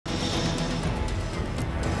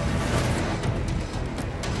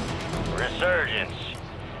resurgence.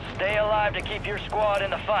 Stay alive to keep your squad in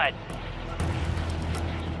the fight.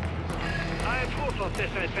 I have Vorfall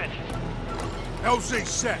system advanced. LZ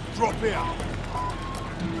set. Drop here.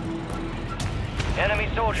 Enemy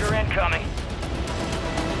soldier incoming.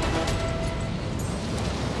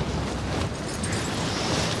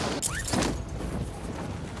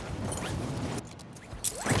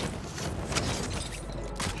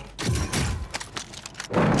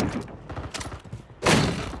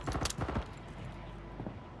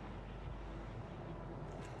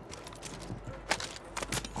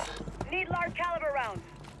 Need large caliber rounds.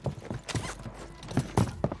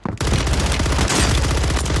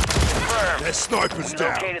 Confirmed. Their snipers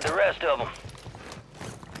down. Located the rest of them.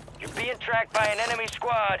 You're being tracked by an enemy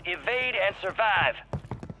squad. Evade and survive.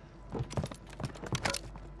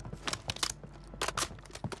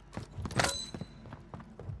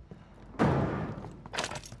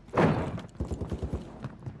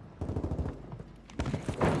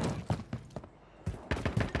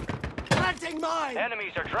 Planting mine.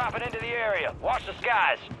 Enemies are dropping into the area. Watch the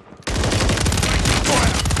skies.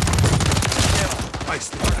 Fire.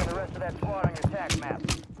 Waste Marking the rest of that squad on your attack map.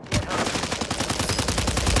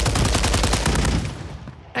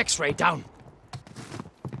 X-ray down.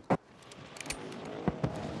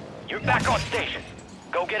 You're back on station.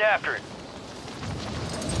 Go get after it.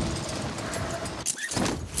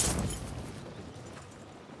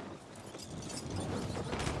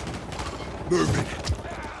 Moving.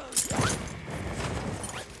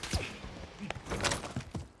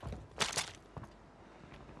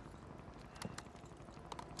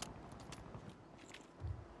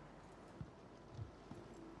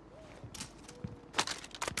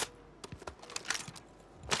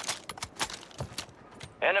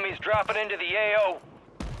 Enemies dropping into the AO.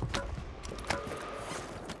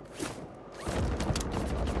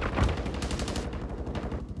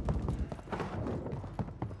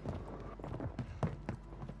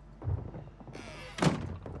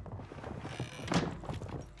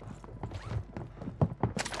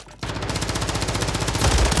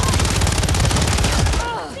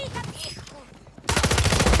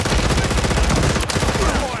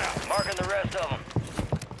 Marking the rest of them.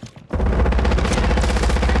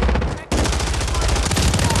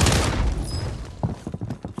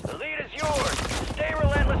 The lead is yours. Stay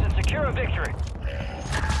relentless and secure a victory.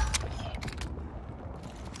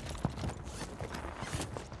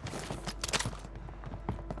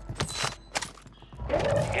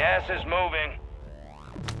 Gas is moving.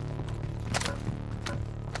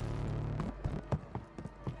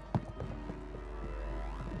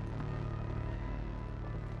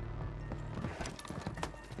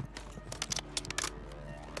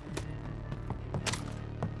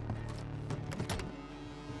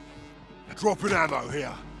 Dropping ammo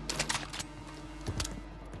here.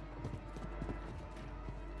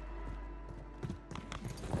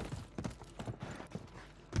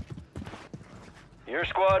 Your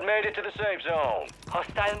squad made it to the safe zone.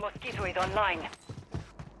 Hostile Mosquito is online.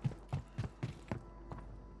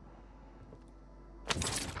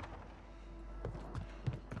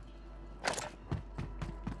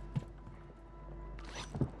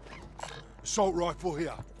 Assault rifle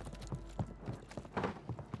here.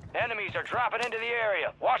 Enemies are dropping into the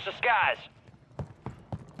area. Watch the skies.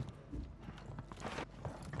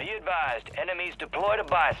 Be advised, enemies deployed a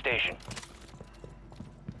buy station.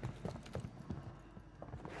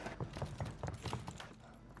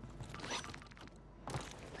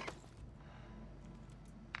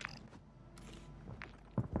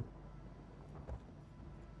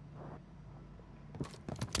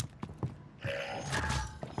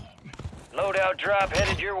 Loadout drop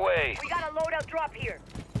headed your way. We got a loadout drop here.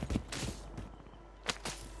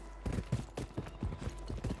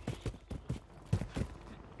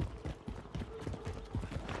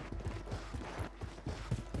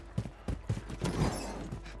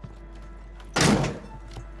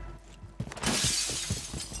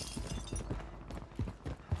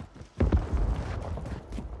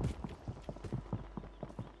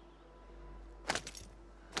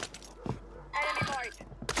 Enemy marked.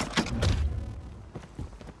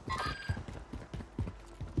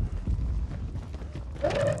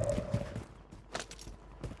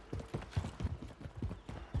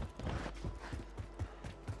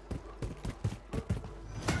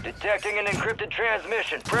 Detecting an encrypted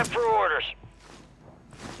transmission. Prep for orders.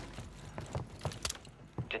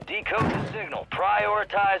 To decode the signal,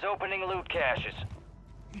 prioritize opening loot caches.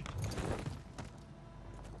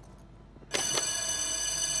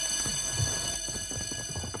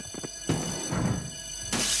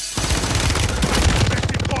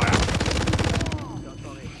 Don't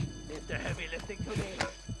worry. It's the heavy lifting today.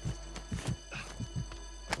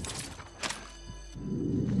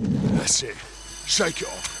 That's it. Shake it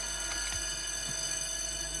off.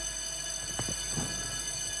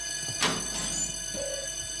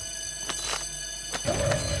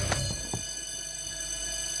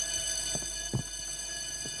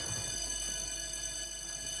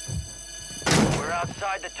 We're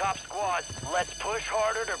outside the top squad. Let's push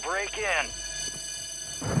harder to break in.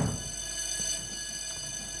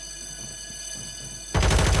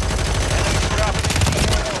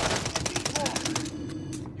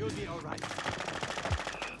 You'll be all right.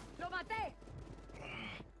 Lo maté.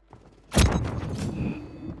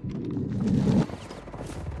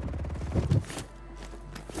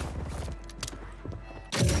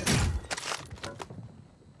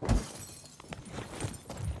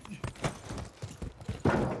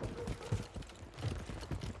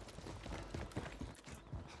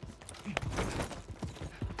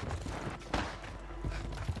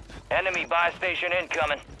 Enemy buy station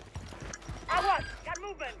incoming. Aguas. Got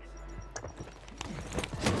movement.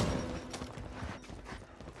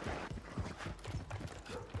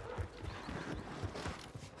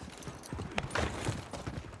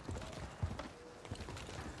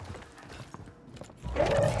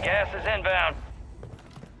 Gas is inbound.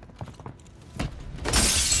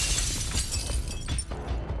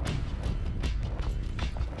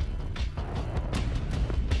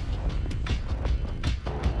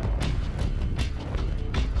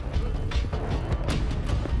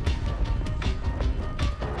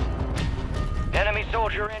 Enemy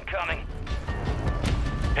soldier incoming.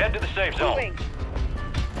 Head to the safe zone. Moving.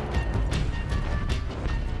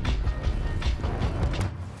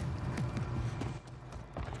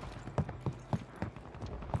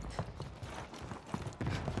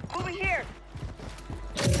 Moving here.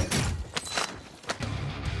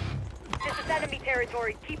 This is enemy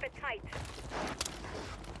territory. Keep it tight.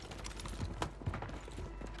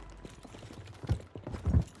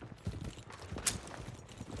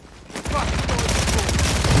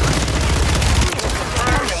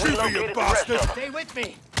 And we Shoot me, located you the rest bastard! of them. Stay with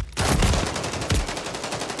me!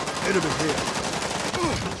 Enemy here.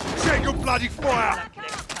 Check your bloody fire!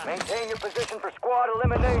 Maintain your position for squad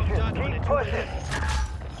elimination. Keep pushing.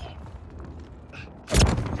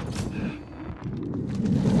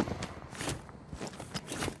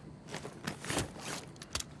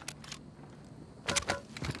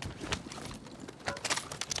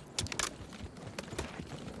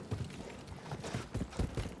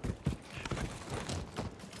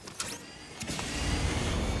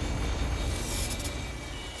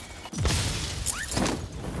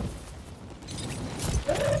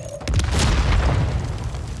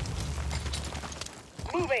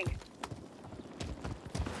 Moving.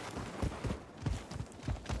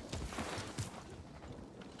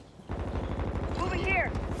 Moving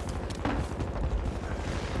here.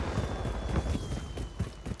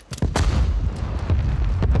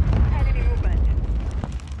 Enemy movement.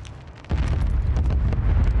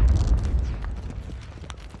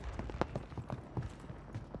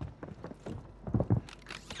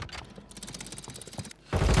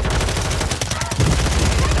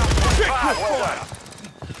 Well done.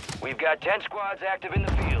 We've got 10 squads active in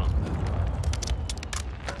the field.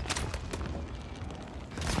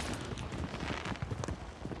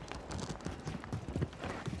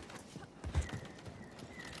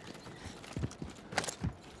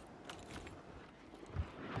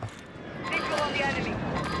 Visual on the enemy.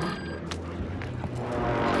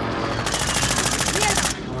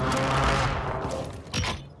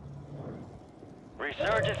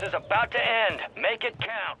 Resurgence is about to end. Make it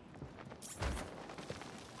count.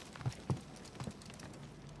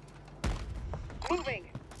 Moving.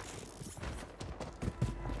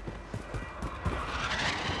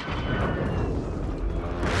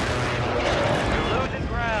 You're losing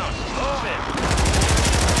ground. Move it.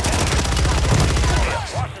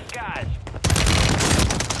 Watch the skies.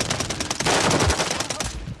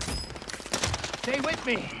 Stay with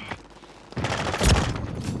me!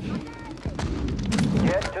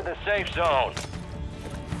 Get to the safe zone.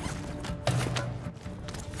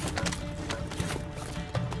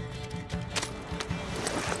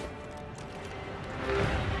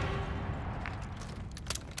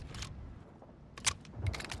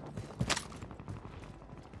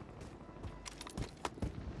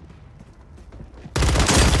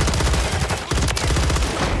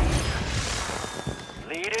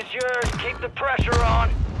 Lead is yours. Keep the pressure on.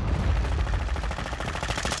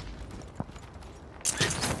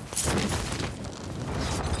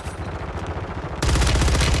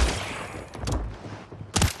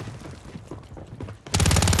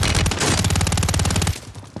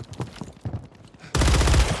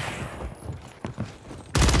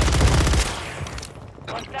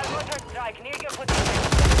 Hostile motor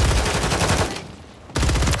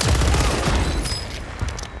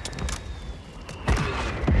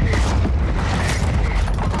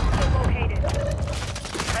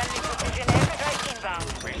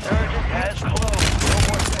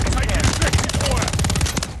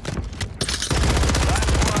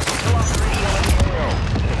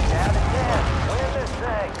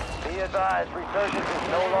advised, resurgence is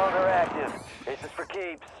no longer active. This is for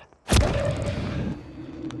keeps.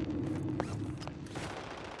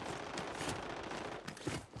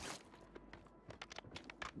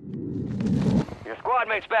 Your squad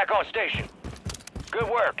mate's back on station. Good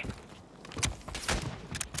work.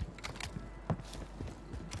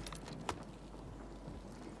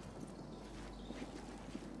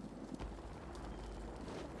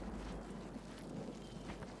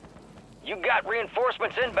 You got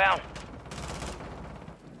reinforcements inbound.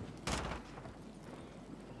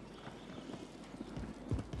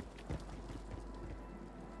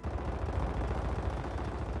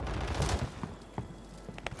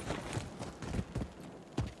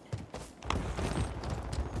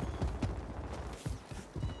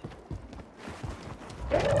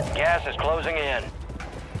 Gas is closing in.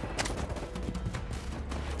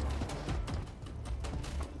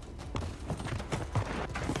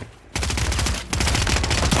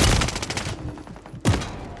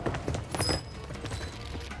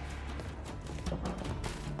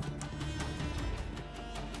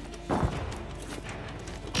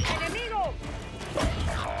 Enemigo!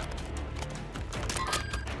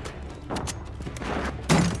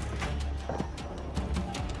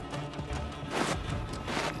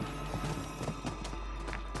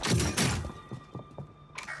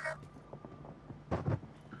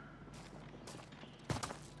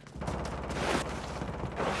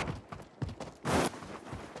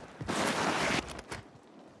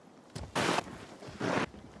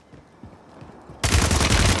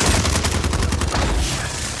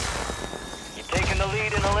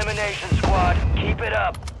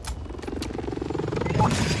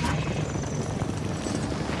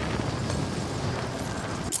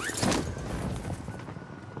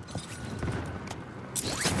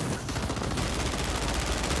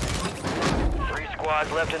 3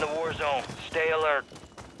 squads left in the war zone. Stay alert.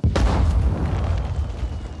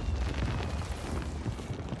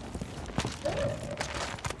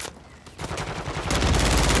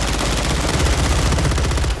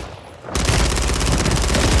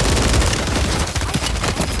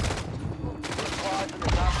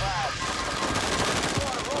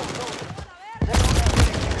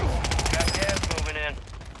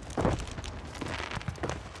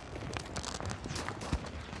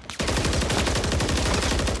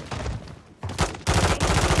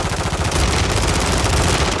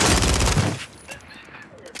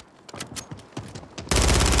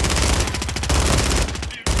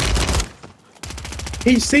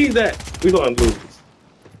 He sees that. We're gonna lose.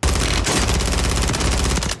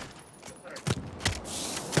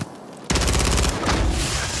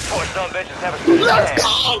 Poor some bitches have a good Let's chance.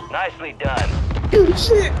 go! Nicely done. Good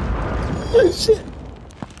shit. Good shit.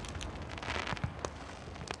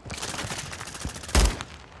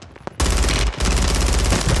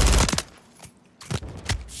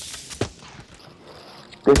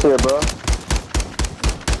 Good shit, bro.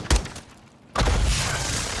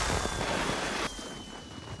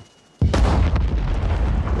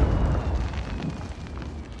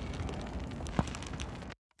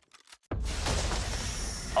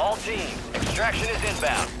 All teams, extraction is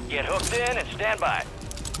inbound. Get hooked in and stand by.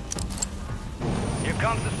 Here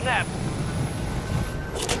comes the snap.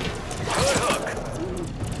 Good hook.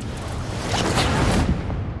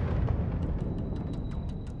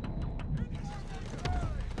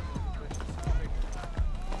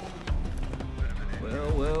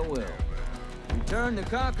 Well, well, well. Return to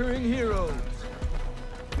conquering heroes.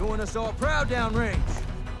 Doing us all proud downrange.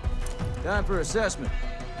 Time for assessment.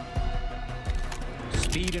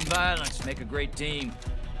 Speed and violence make a great team.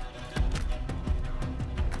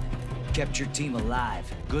 Kept your team alive.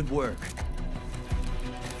 Good work.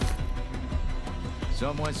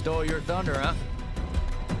 Someone stole your thunder, huh?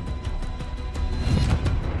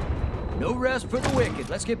 No rest for the wicked.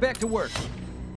 Let's get back to work.